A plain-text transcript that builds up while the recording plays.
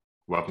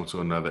Welcome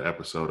to another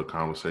episode of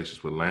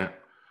Conversations with Lamp.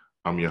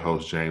 I'm your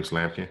host, James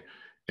Lampkin,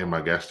 and my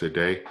guest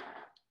today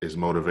is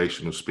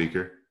motivational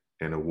speaker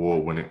and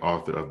award-winning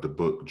author of the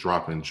book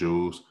Dropping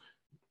Jewels,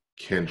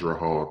 Kendra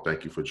Hall.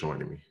 Thank you for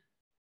joining me.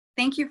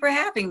 Thank you for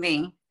having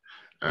me.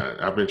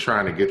 I've been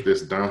trying to get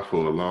this done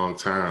for a long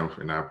time,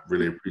 and I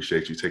really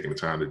appreciate you taking the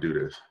time to do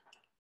this.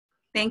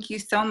 Thank you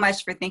so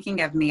much for thinking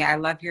of me. I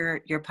love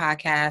your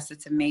podcast.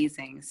 It's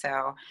amazing.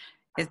 So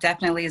it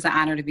definitely is an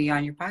honor to be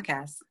on your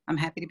podcast. I'm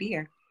happy to be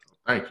here.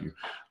 Thank you.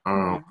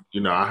 I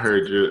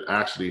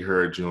actually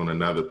heard you on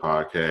another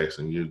podcast,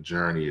 and your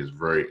journey is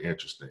very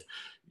interesting.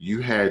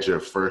 You had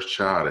your first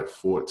child at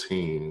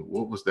 14.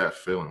 What was that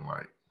feeling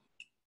like?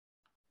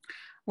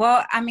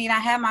 Well, I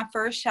had my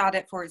first child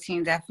at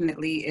 14.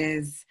 Definitely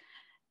is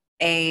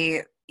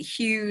a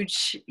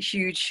huge,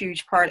 huge,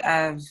 huge part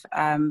of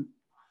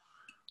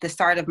the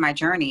start of my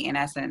journey, in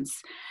essence.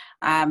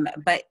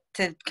 But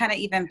to kind of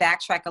even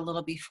backtrack a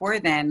little before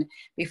then,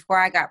 before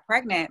I got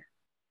pregnant,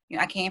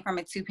 I came from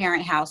a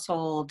two-parent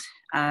household.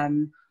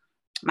 My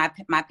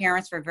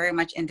parents were very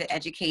much into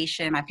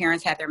education. My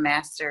parents had their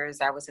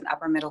masters. I was an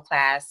upper middle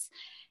class,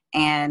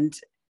 and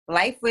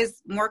life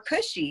was more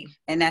cushy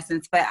in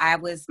essence, but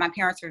my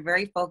parents were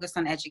very focused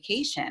on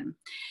education.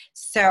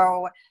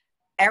 So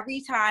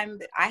every time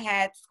I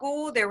had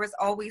school, there was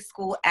always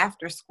school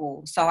after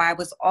school. So I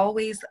was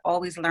always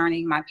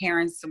learning. My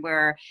parents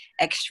were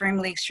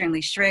extremely,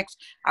 extremely strict.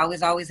 I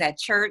was always at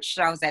church.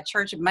 So I was at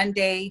church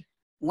Monday,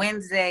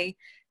 Wednesday,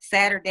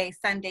 Saturday,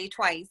 Sunday,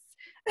 twice.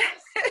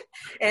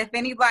 If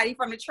anybody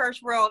from the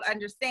church world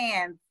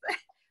understands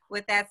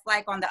what that's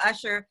like on the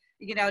usher,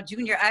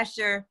 junior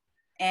usher,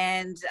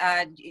 and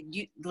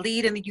you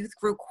lead in the youth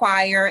group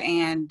choir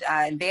and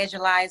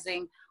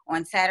evangelizing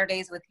on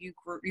Saturdays with youth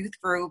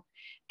group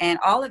and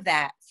all of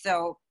that.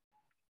 So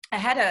I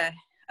had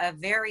a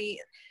very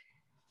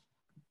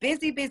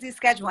busy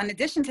schedule. In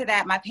addition to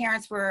that, my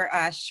parents were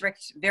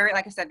strict, very,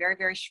 like I said, very,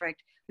 very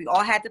strict. We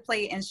all had to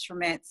play an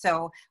instrument.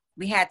 So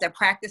we had to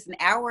practice an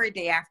hour a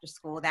day after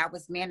school. That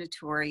was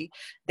mandatory.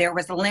 There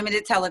was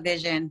limited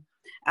television.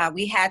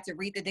 We had to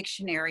read the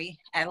dictionary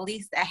at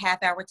least a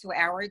half hour to an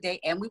hour a day,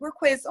 and we were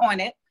quizzed on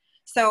it.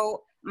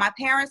 So my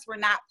parents were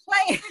not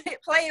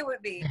playing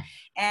with me.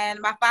 And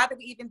my father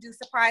would even do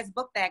surprise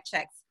book bag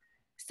checks.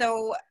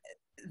 So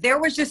there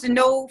was just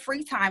no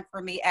free time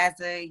for me as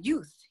a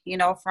youth,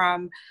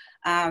 from,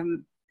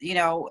 and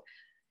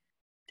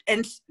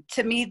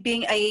to me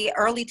being a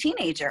early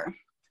teenager.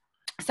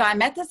 So I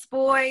met this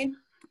boy,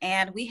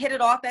 and we hit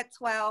it off at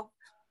 12.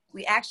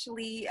 We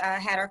actually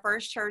had our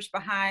first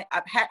had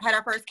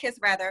our first kiss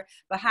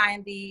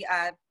behind the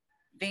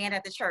van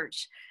at the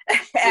church,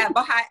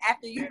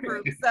 after youth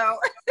group. So,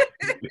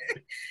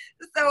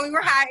 so we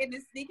were hiding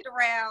and sneaking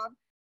around,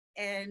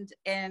 and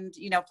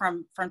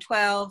from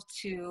 12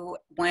 to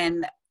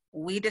when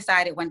we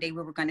decided one day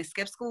we were going to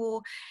skip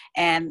school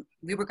and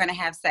we were going to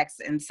have sex.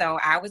 And so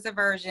I was a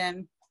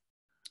virgin.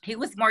 He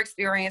was more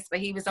experienced,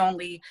 but he was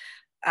only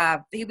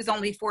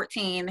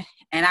 14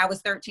 and I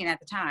was 13 at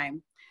the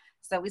time.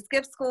 So we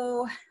skipped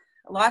school,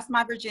 lost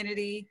my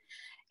virginity,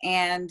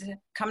 and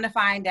come to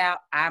find out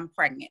I'm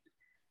pregnant.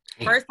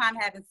 First time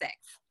having sex.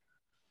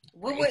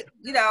 What would,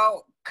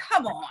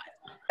 come on.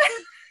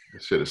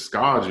 It should have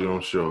scarred you,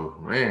 I'm sure,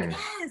 man.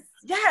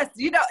 Yes,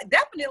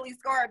 definitely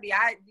scarred me.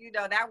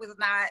 That was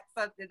not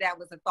something that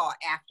was a thought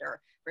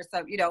after for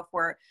some,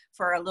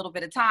 for a little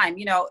bit of time,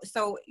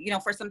 so,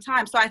 for some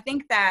time. So I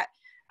think that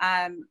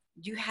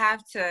you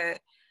have to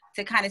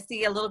kind of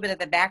see a little bit of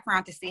the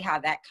background to see how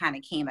that kind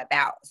of came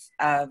about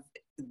of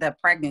the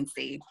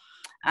pregnancy.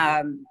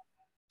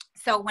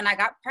 So when I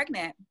got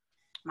pregnant,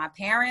 my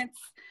parents,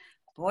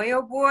 boy,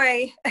 oh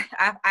boy,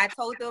 I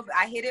told them,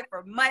 I hid it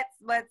for months.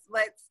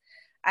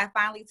 I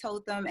finally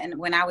told them, and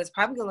when I was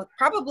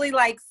probably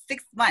like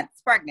 6 months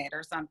pregnant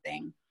or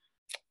something.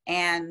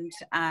 And,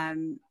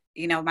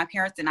 my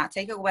parents did not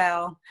take it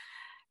well.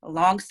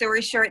 Long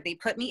story short, they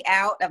put me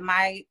out of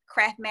my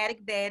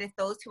Craftmatic bed, if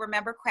those who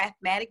remember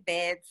Craftmatic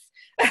beds.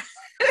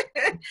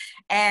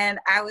 And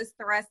I was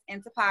thrust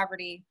into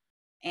poverty.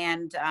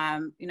 And,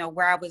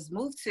 where I was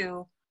moved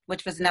to,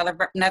 which was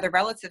another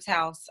relative's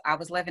house. I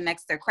was living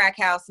next to a crack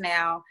house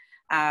now.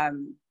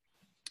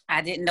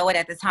 I didn't know it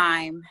at the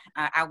time.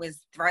 I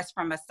was thrust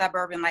from a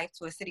suburban life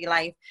to a city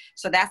life.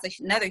 So that's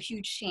another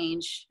huge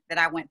change that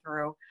I went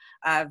through,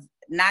 of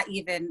not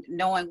even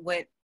knowing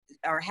what,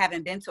 or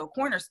having been to a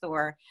corner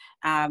store,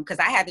 because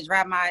I had to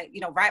ride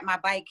my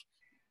bike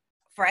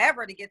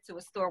forever to get to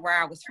a store where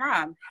I was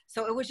from.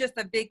 So it was just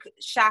a big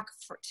shock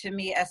to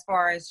me as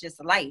far as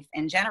just life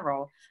in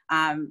general,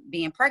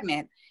 being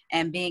pregnant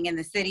and being in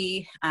the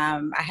city.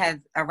 I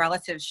had a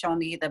relative show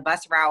me the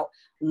bus route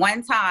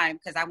one time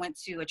because I went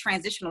to a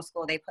transitional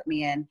school they put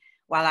me in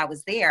while I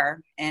was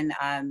there in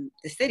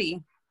the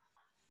city.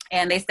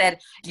 And they said,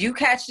 you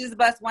catch this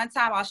bus one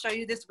time, I'll show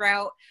you this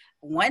route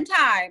one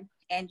time,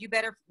 and you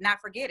better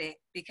not forget it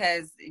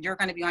because you're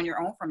going to be on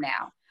your own from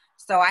now.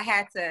 So I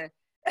had to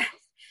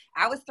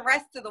I was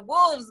thrust to the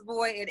wolves,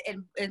 boy,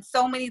 in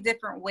so many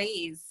different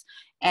ways.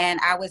 And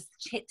I was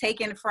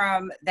taken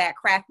from that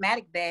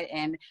Craftmatic bed,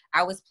 and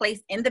I was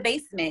placed in the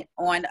basement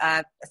on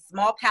a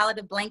small pallet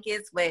of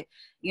blankets with,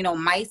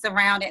 mice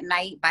around at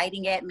night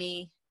biting at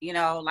me.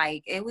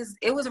 Like it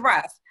was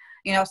rough.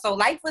 So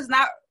life was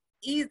not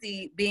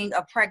easy being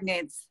a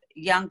pregnant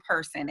young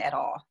person at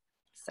all.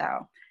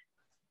 So,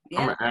 yeah.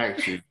 I'm gonna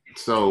ask you.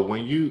 So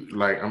when you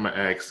I'm gonna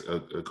ask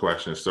a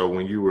question. So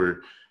when you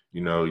were,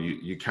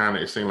 you kind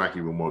of, it seemed like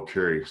you were more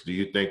curious. Do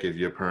you think if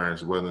your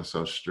parents wasn't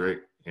so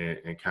strict and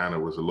kind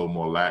of was a little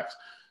more lax,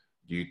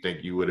 do you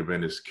think you would have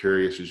been as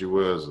curious as you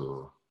was?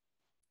 Or?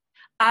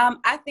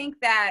 I think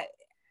that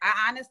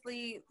I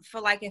honestly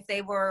feel like if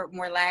they were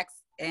more lax,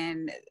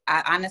 and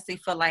I honestly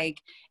feel like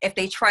if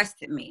they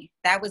trusted me,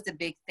 that was the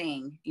big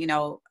thing,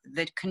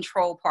 the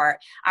control part.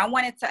 I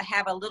wanted to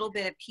have a little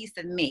bit of piece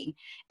of me.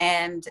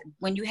 And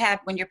when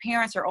your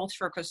parents are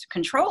ultra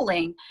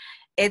controlling,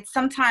 it's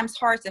sometimes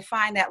hard to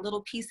find that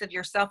little piece of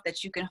yourself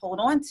that you can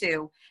hold on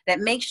to that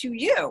makes you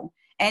you.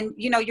 And,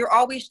 you're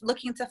always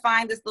looking to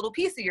find this little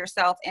piece of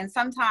yourself. And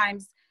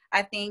sometimes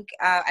I think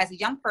as a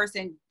young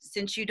person,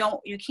 since you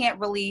can't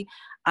really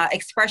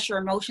express your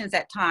emotions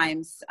at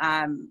times,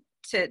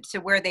 to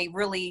where they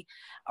really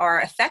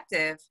are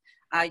effective,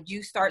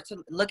 you start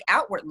to look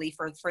outwardly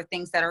for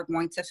things that are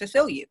going to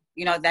fulfill you.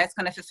 That's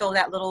going to fulfill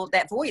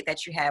that void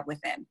that you have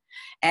within.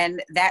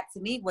 And that to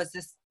me was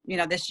this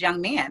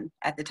young man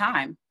at the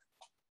time.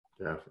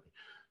 Definitely.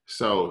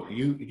 So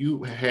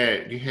you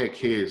had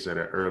kids at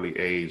an early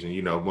age,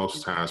 and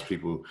most times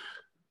people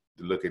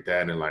look at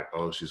that and like,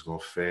 oh, she's gonna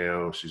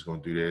fail, she's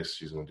gonna do this,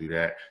 she's gonna do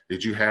that.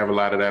 Did you have a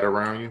lot of that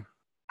around you?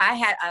 I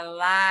had a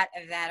lot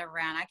of that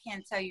around. I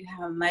can't tell you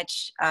how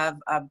much of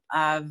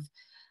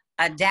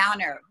a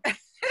downer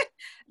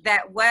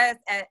that was,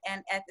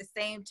 and at the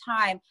same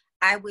time,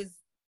 I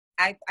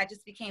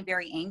just became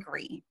very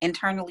angry,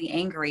 internally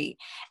angry,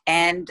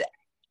 and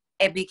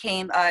it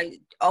became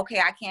okay,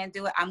 I can't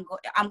do it.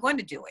 I'm going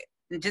to do it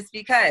just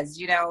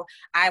because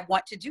I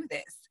want to do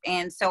this.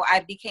 And so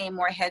I became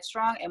more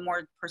headstrong and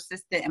more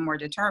persistent and more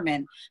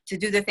determined to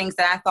do the things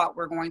that I thought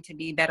were going to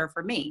be better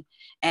for me,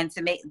 and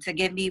to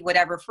give me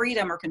whatever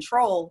freedom or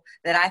control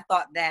that I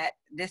thought that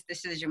this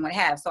decision would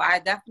have. So I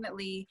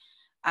definitely,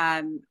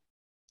 I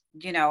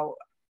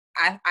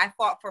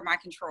fought for my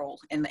control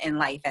in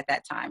life at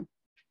that time.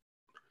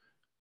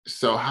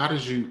 So how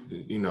did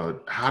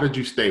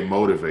you stay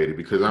motivated?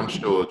 Because I'm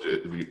sure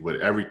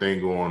with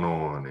everything going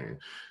on and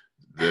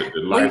the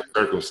life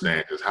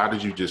circumstances, how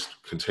did you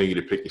just continue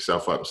to pick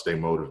yourself up and stay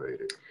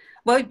motivated?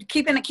 Well,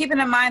 keeping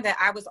in mind that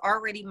I was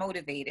already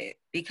motivated,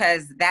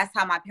 because that's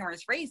how my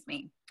parents raised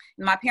me.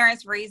 My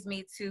parents raised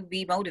me to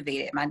be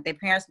motivated. My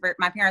parents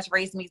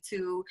raised me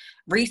to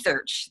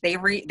research. They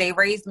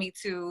raised me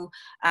to,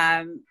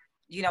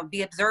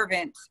 be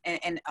observant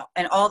and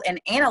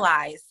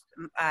analyze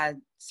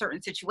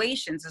certain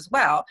situations as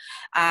well.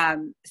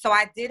 So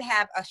I did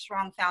have a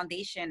strong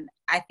foundation.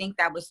 I think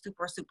that was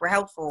super, super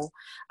helpful,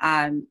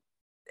 in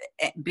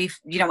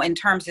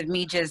terms of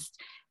me just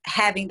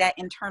having that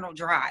internal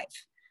drive,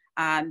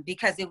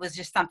 because it was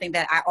just something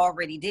that I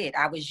already did.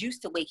 I was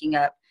used to waking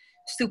up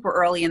super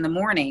early in the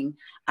morning,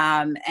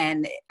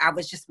 and I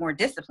was just more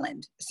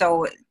disciplined.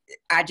 So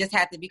I just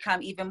had to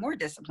become even more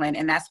disciplined,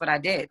 and that's what I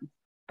did.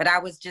 But I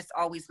was just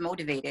always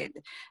motivated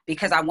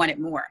because I wanted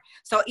more.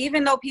 So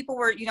even though people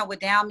were, would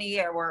down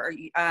me, or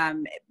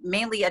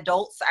mainly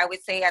adults, I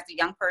would say as a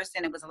young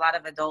person, it was a lot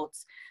of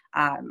adults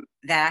that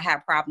I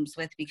had problems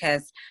with,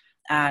 because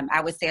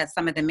I would say that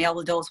some of the male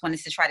adults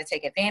wanted to try to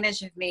take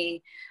advantage of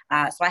me.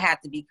 So I had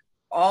to be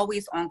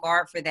always on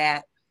guard for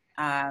that.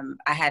 I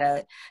had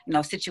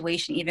a,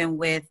 situation even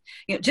with,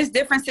 just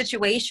different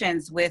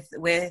situations with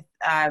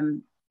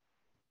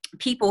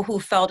people who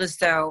felt as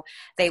though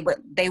they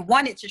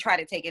wanted to try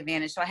to take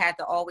advantage. So I had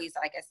to always,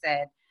 like I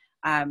said,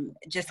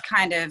 just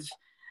kind of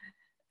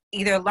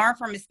either learn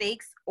from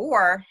mistakes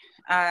or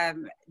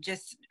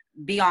just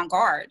be on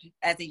guard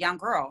as a young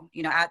girl,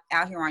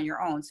 out here on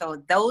your own.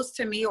 So those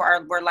to me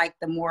were like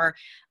the more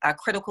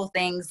critical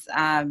things,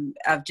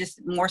 of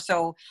just more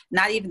so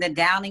not even the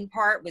downing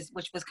part,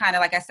 which was kind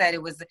of, like I said,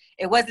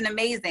 it wasn't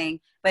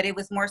amazing, but it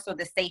was more so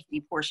the safety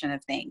portion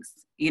of things.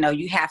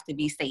 You have to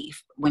be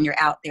safe when you're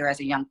out there as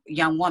a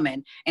young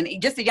woman, and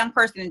just a young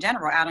person in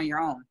general out on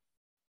your own.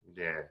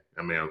 Yeah,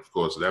 I mean, of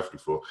course,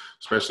 definitely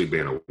especially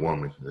being a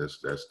woman, that's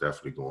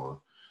definitely going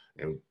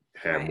and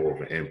have more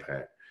of an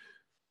impact.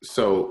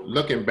 So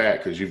looking back,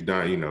 because you've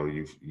done,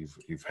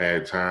 you've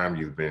had time,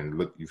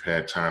 you've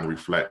had time to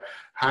reflect.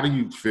 How do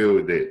you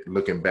feel that,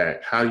 looking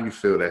back, how do you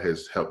feel that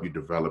has helped you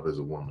develop as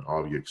a woman,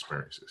 all of your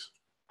experiences?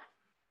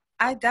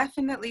 I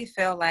definitely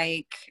feel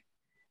like,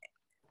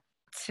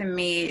 to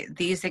me,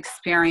 these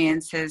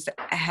experiences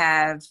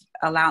have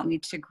allowed me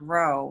to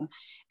grow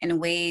in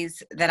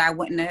ways that I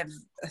wouldn't have,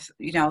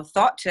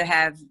 thought to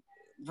have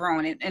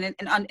grown. And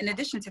in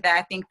addition to that,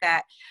 I think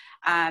that,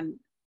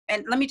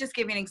 and let me just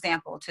give you an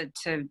example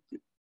to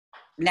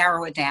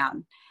narrow it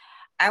down.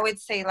 I would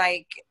say,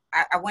 like,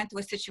 I went through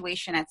a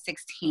situation at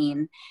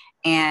 16,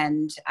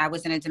 and I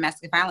was in a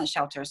domestic violence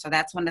shelter. So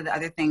that's one of the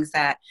other things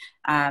that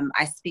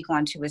I speak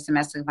on too, is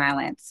domestic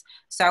violence.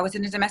 So I was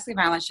in a domestic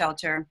violence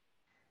shelter,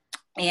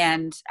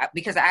 and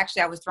because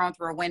actually I was thrown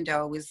through a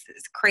window. It was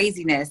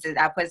craziness.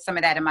 I put some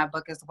of that in my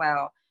book as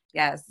well.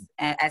 Yes,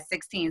 at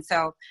 16.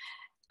 So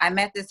I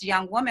met this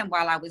young woman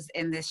while I was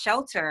in this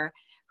shelter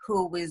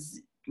who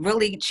was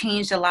really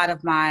changed a lot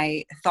of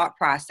my thought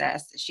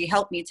process. She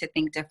helped me to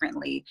think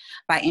differently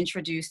by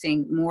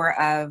introducing more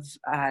of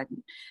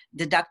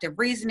deductive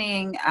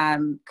reasoning,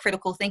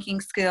 critical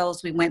thinking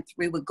skills. We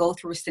would go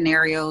through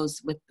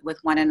scenarios with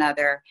one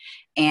another,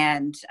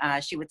 and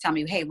she would tell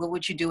me, hey, what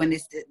would you do in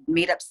this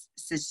made up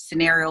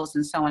scenarios,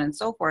 and so on and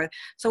so forth.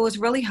 So it was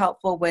really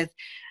helpful with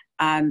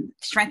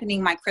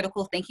strengthening my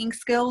critical thinking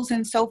skills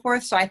and so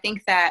forth. So I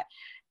think that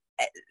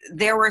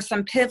there were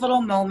some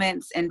pivotal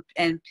moments and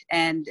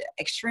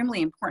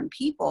extremely important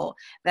people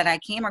that I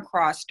came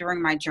across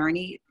during my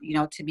journey,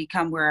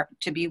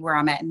 to be where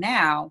I'm at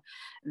now,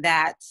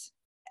 that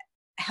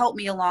helped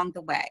me along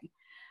the way.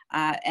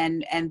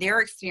 And their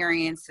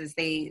experiences,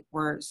 they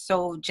were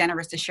so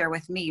generous to share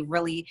with me,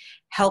 really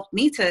helped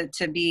me to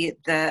be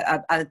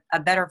a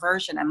better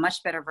version, a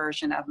much better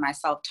version of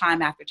myself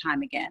time after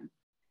time again.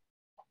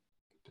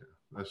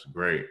 That's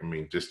great. I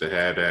mean, just to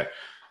have that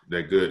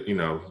good,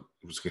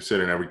 was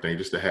considering everything,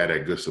 just to have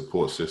that good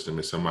support system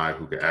and somebody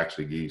who could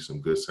actually give you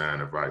some good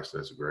sound advice.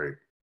 That's great.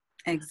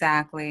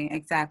 Exactly.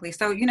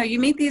 So, you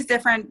meet these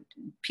different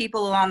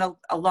people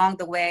along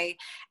the way,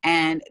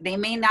 and they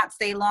may not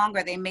stay long,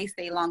 or they may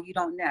stay long. You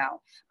don't know.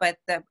 But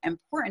the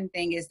important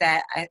thing is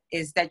that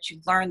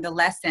you learn the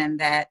lesson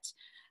that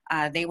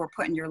they were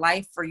put in your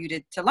life for you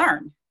to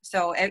learn.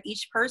 So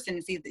each person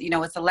is either,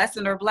 it's a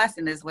lesson or a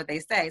blessing, is what they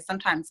say.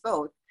 Sometimes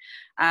both.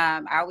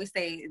 I always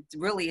say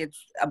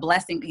it's a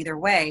blessing either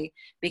way,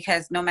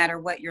 because no matter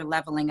what, you're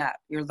leveling up,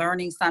 you're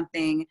learning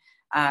something,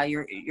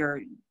 you're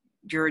in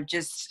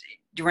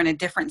a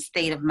different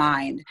state of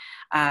mind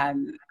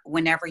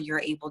whenever you're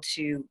able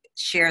to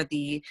share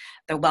the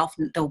wealth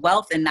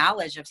and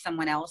knowledge of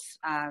someone else,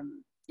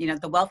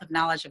 the wealth of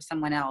knowledge of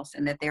someone else,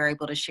 and that they're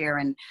able to share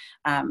and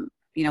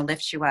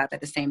lift you up at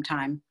the same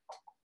time.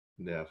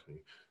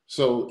 Definitely.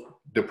 So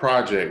the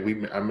project,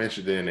 I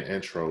mentioned it in the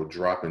intro,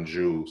 Dropping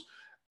Jewels.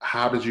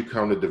 How did you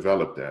come to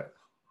develop that?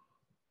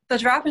 So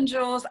Dropping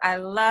Jewels, I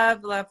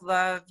love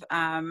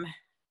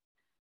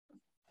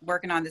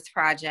working on this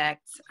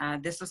project.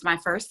 This was my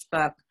first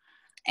book,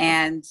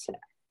 and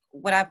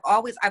I've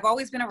always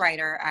been a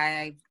writer.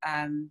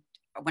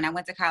 When I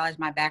went to college,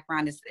 my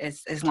background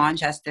is law and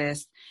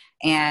justice,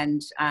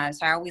 and so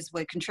I always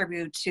would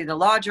contribute to the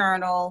Law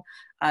Journal.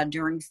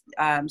 During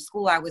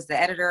school, I was the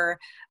editor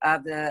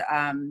of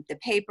the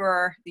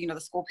paper,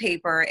 the school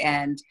paper,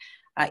 and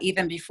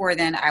even before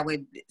then, I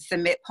would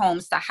submit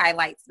poems to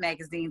Highlights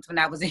magazines when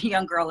I was a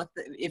young girl,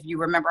 if you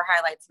remember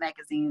Highlights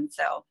magazine.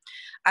 So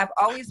I've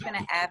always been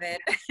an avid,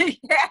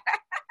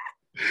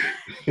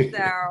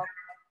 So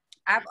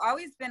I've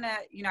always been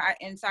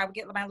and so I would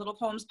get my little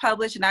poems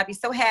published, and I'd be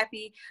so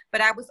happy, but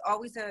I was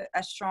always a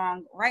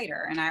strong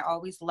writer, and I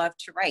always loved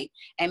to write.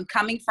 And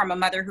coming from a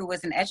mother who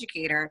was an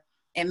educator,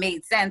 it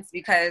made sense,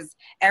 because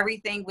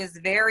everything was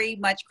very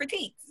much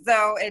critiqued.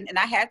 So, and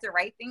I had to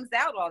write things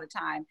out all the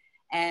time,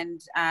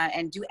 and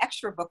do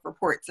extra book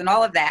reports and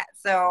all of that.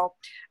 So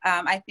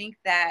I think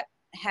that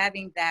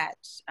having that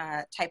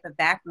type of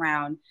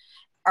background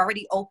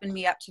already opened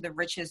me up to the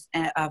riches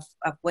of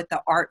what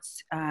the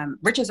arts,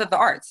 riches of the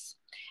arts.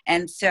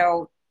 And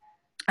so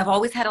I've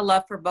always had a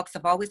love for books.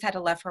 I've always had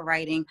a love for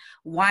writing.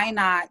 Why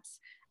not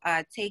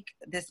take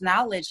this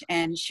knowledge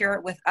and share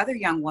it with other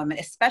young women,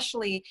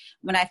 especially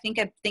when I think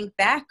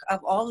back of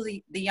all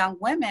the young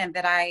women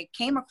that I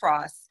came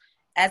across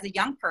as a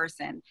young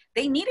person.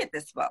 They needed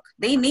this book.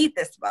 They need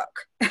this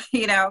book,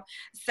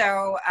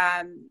 So,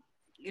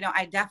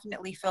 I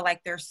definitely feel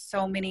like there's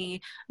so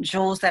many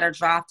jewels that are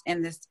dropped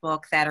in this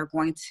book that are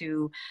going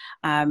to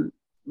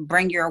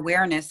bring your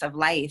awareness of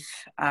life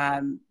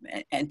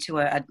into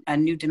a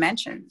new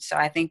dimension. So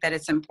I think that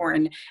it's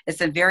important. It's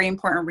a very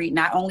important read,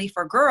 not only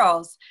for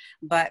girls,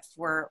 but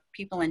for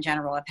people in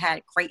general. I've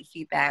had great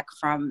feedback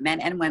from men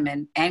and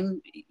women,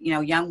 and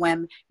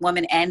young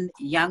women and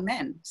young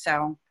men.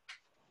 So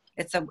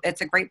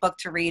it's a great book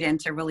to read and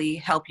to really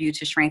help you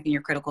to strengthen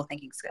your critical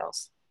thinking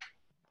skills.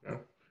 Yeah.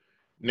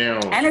 Now,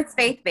 and it's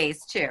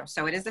faith-based too.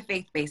 So it is a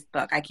faith-based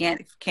book. I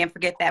can't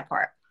forget that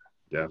part.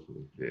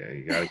 Definitely.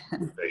 Yeah,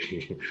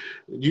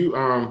 you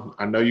gotta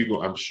I know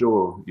I'm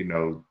sure,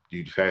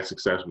 you've had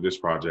success with this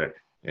project,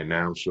 and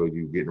now I'm sure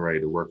you're getting ready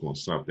to work on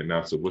something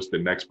else. So what's the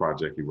next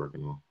project you're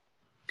working on?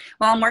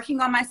 Well, I'm working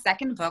on my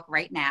second book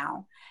right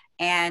now,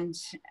 and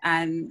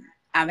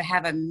I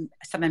have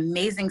some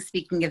amazing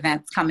speaking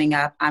events coming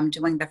up. I'm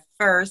doing the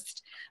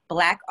first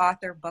Black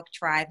Author Book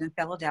Drive in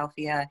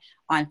Philadelphia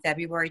on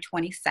February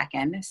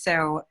 22nd.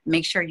 So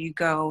make sure you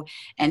go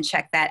and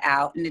check that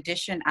out. In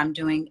addition, I'm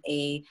doing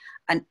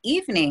an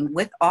evening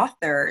with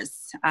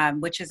authors,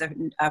 which is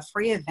a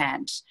free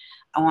event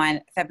on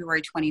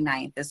February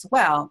 29th as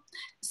well.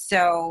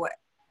 So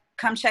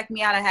come check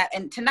me out.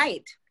 And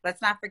tonight,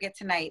 let's not forget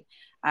tonight.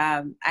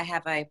 I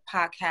have a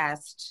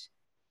podcast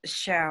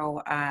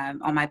show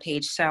on my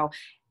page. So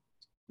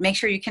make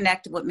sure you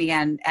connect with me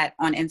on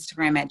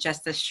Instagram at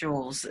Justice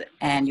Jules,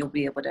 and you'll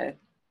be able to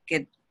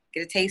get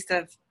a taste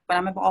of what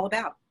I'm all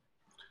about.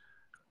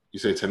 You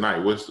say tonight.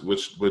 Which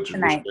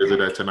Tonight. is it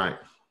at tonight?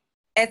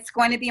 It's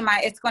going to be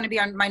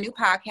on my new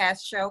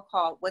podcast show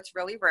called What's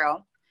Really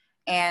Real.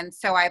 And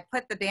so I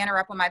put the banner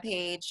up on my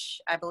page,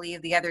 I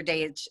believe the other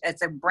day.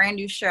 It's a brand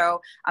new show.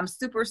 I'm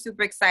super,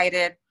 super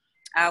excited.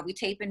 We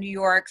tape in New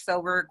York, so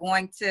we're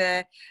going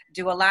to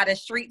do a lot of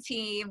street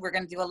team. We're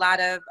going to do a lot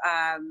of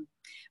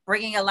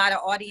bringing a lot of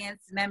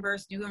audience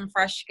members, new and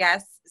fresh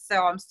guests.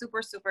 So I'm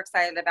super, super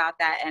excited about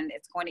that. And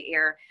it's going to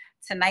air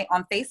tonight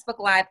on Facebook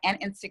Live and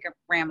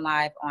Instagram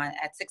Live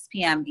at 6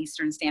 p.m.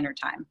 Eastern Standard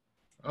Time.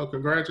 Oh,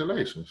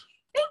 congratulations.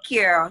 Thank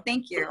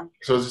you.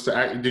 So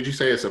did you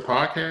say it's a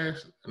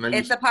podcast?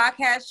 It's a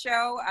podcast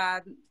show,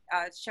 a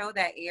show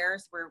that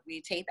airs where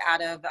we tape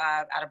out of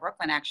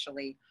Brooklyn,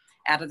 actually,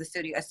 out of the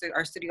studio,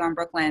 our studio in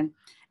Brooklyn.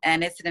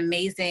 And it's an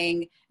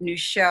amazing new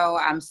show.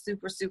 I'm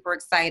super, super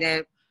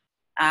excited.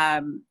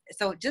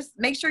 So just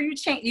make sure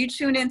you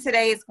tune in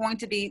today. It's going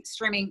to be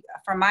streaming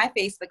from my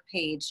Facebook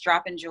page,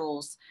 Dropping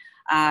Jules,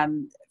 as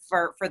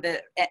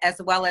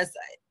well as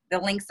the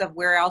links of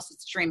where else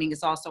it's streaming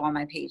is also on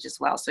my page as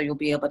well. So you'll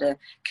be able to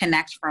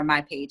connect from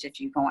my page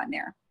if you go on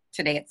there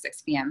today at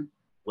 6 p.m.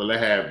 Will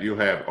you'll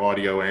have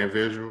audio and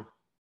visual?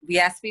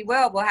 Yes, we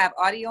will. We'll have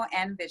audio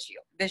and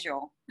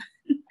visual.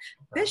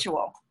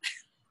 Visual.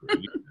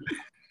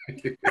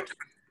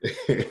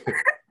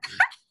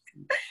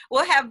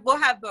 We'll have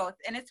both.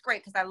 And it's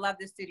great because I love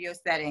the studio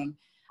setting.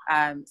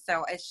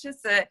 So it's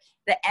just the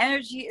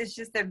energy is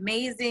just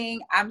amazing.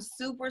 I'm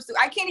super,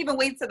 I can't even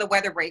wait till the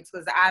weather breaks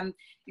because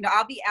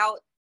I'll be out,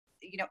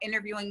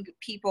 interviewing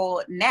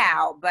people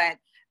now, but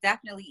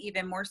definitely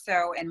even more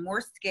so and more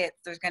skits.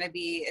 It's just going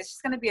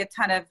to be a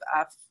ton of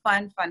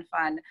fun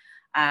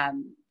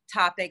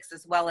topics,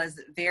 as well as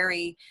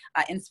very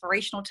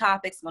inspirational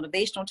topics,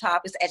 motivational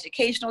topics,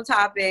 educational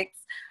topics.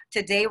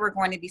 Today, we're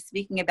going to be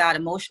speaking about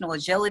emotional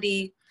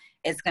agility.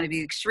 It's going to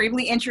be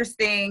extremely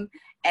interesting.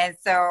 And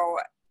so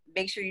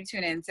make sure you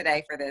tune in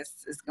today for this.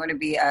 It's going to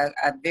be a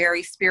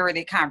very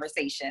spirited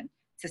conversation,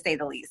 to say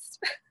the least.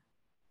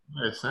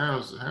 It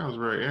sounds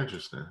very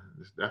interesting.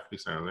 It definitely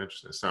sounds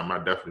interesting. Something I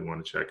definitely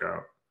want to check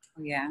out.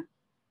 Yeah.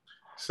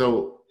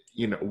 So,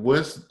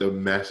 what's the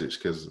message?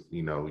 Because,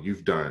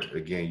 you've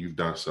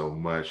done so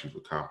much, you've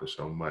accomplished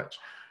so much.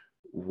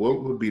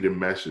 What would be the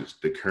message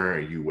the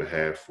current you would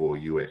have for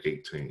you at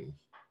 18?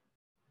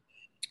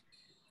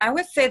 I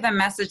would say the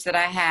message that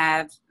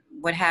I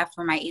would have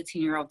for my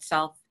 18-year-old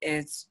self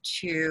is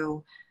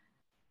to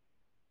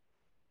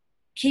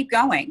keep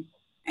going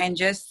and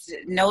just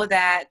know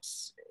that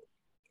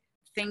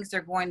things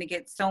are going to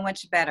get so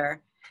much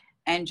better.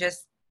 And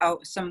just I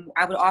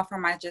would offer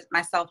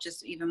myself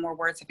just even more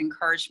words of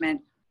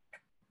encouragement.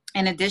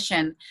 In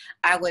addition,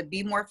 I would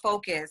be more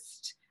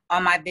focused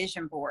on my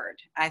vision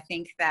board. I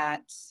think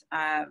that,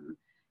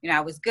 I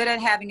was good at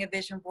having a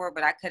vision board,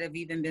 but I could have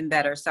even been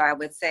better. So I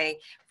would say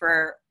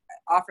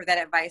offer that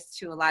advice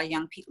to a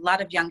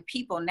lot of young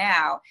people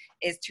now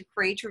is to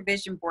create your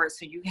vision board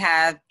so you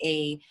have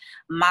a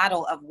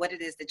model of what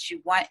it is that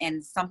you want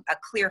and a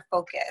clear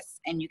focus,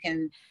 and you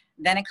can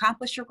then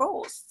accomplish your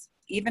goals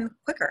even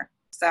quicker.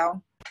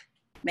 So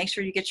make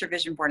sure you get your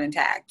vision board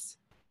intact.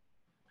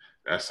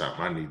 That's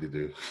something I need to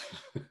do.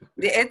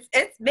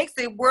 It makes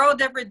a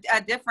world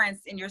of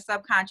difference in your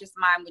subconscious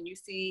mind when you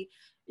see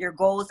your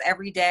goals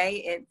every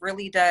day. It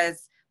really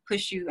does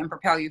push you and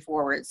propel you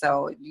forward.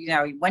 So,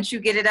 once you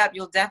get it up,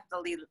 you'll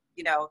definitely,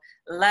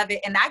 love it.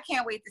 And I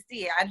can't wait to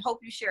see it. I hope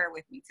you share it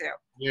with me too.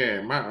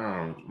 Yeah,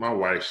 my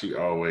wife, she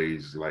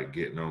always like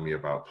getting on me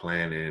about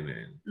planning,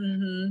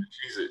 and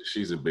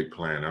she's a big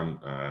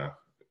planner.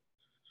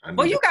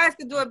 Well, you guys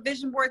could do a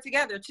vision board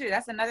together too.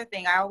 That's another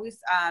thing. I always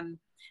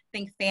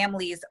think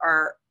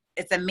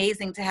it's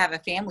amazing to have a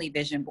family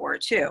vision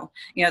board too.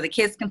 The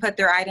kids can put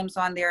their items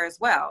on there as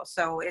well.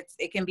 So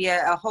it can be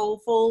a whole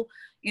full,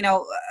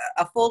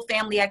 a full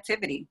family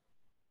activity.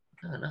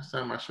 Yeah, that's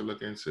something I should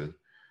look into.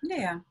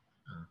 Yeah.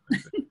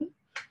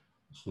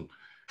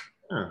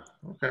 Yeah,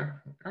 okay.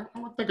 I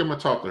think I'm gonna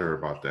talk to her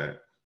about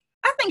that.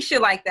 I think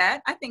she'll like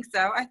that. I think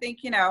so. I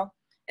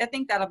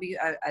think that'll be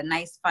a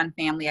nice, fun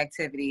family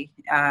activity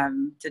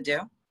to do.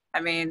 I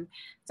mean,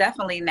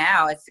 definitely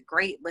now it's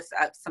great with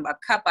a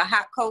cup of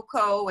hot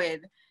cocoa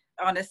and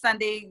on a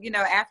Sunday,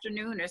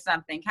 afternoon or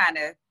something, kind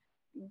of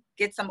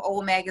get some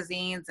old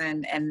magazines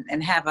and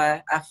have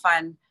a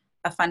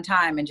fun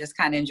time and just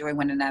kind of enjoy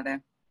one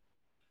another.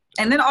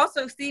 And then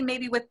also see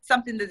maybe with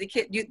something that the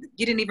kid, you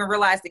didn't even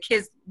realize the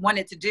kids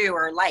wanted to do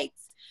or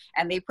liked,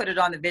 and they put it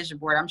on the vision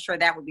board. I'm sure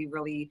that would be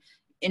really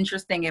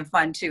interesting and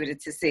fun too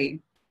to see.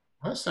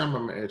 That's something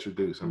I'm going to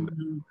introduce.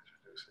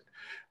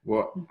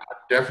 Well, I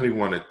definitely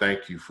want to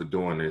thank you for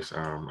doing this.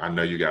 I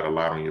know you got a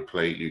lot on your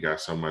plate. You got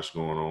so much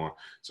going on.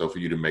 So for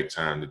you to make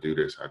time to do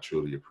this, I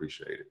truly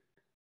appreciate it.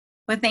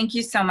 Well, thank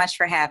you so much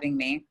for having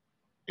me.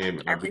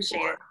 And I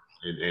appreciate it.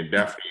 And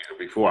definitely,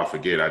 before I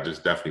forget, I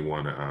just definitely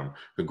want to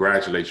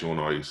congratulate you on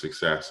all your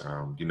success.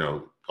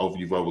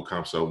 You've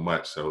overcome so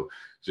much. So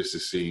just to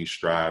see you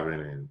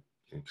striving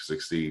and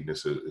succeed,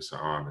 it's an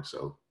honor.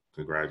 So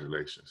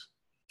congratulations.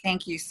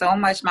 Thank you so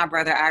much, my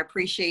brother. I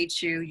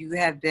appreciate you. You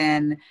have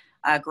been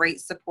a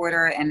great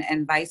supporter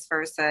and vice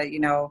versa,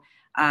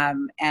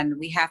 and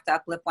we have to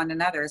uplift one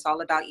another. It's all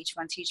about each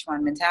one teach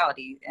one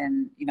mentality.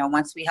 And,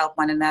 once we help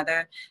one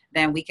another,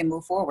 then we can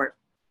move forward.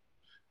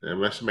 And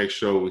let's make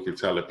sure we can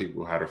tell the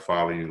people how to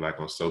follow you,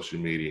 like on social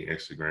media,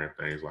 Instagram,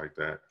 things like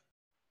that.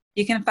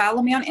 You can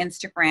follow me on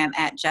Instagram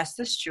at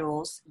Justice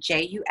Jewels,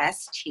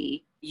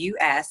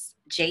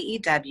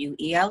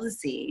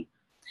 JUSTUSJEWELZ.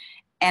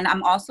 And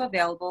I'm also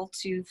available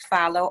to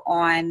follow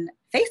on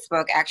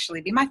Facebook,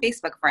 actually. Be my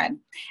Facebook friend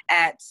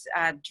at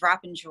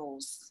Dropping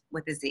Jewels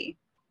with a Z.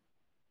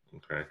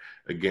 Okay.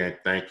 Again,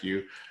 thank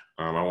you.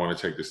 I want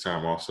to take this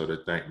time also to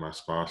thank my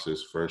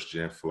sponsors, First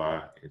Gen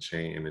Fly and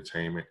Chain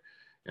Entertainment.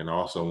 And I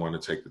also want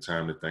to take the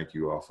time to thank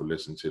you all for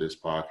listening to this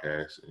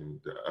podcast and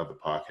the other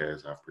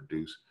podcasts I've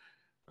produced.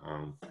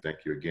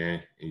 Thank you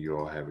again, and you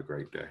all have a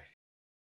great day.